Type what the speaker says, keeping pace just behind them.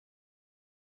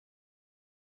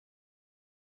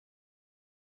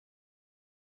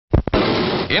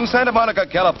In Santa Monica,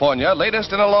 California,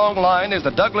 latest in a long line is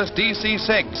the Douglas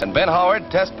DC-6, and Ben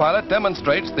Howard, test pilot,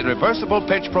 demonstrates the reversible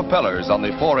pitch propellers on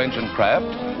the 4-engine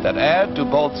craft that add to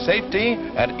both safety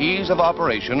and ease of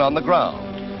operation on the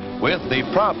ground. With the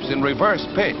props in reverse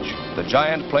pitch, the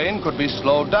giant plane could be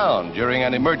slowed down during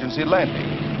an emergency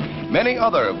landing. Many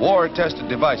other war-tested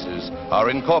devices are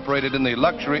incorporated in the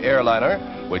luxury airliner,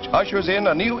 which ushers in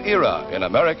a new era in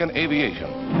American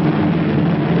aviation.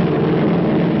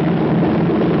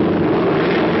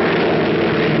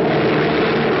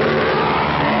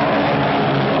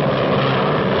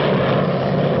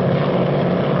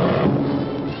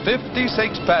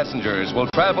 "56 passengers will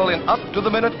travel in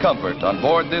up-to-the-minute comfort on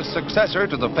board this successor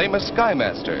to the famous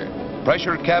Skymaster.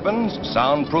 Pressured cabins,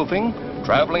 soundproofing,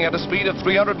 traveling at a speed of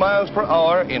 300 miles per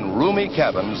hour in roomy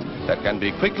cabins that can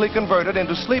be quickly converted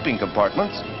into sleeping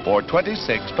compartments for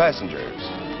 26 passengers.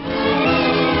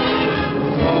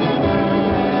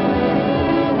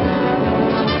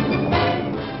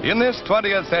 In this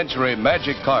 20th century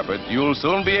magic carpet, you'll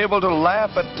soon be able to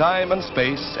laugh at time and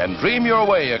space and dream your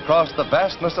way across the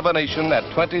vastness of a nation at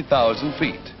 20,000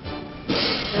 feet.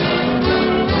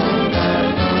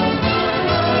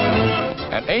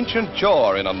 An ancient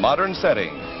chore in a modern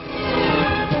setting.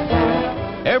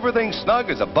 Everything snug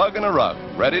as a bug in a rug,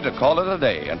 ready to call it a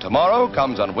day, and tomorrow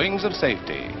comes on wings of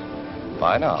safety.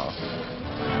 Bye now.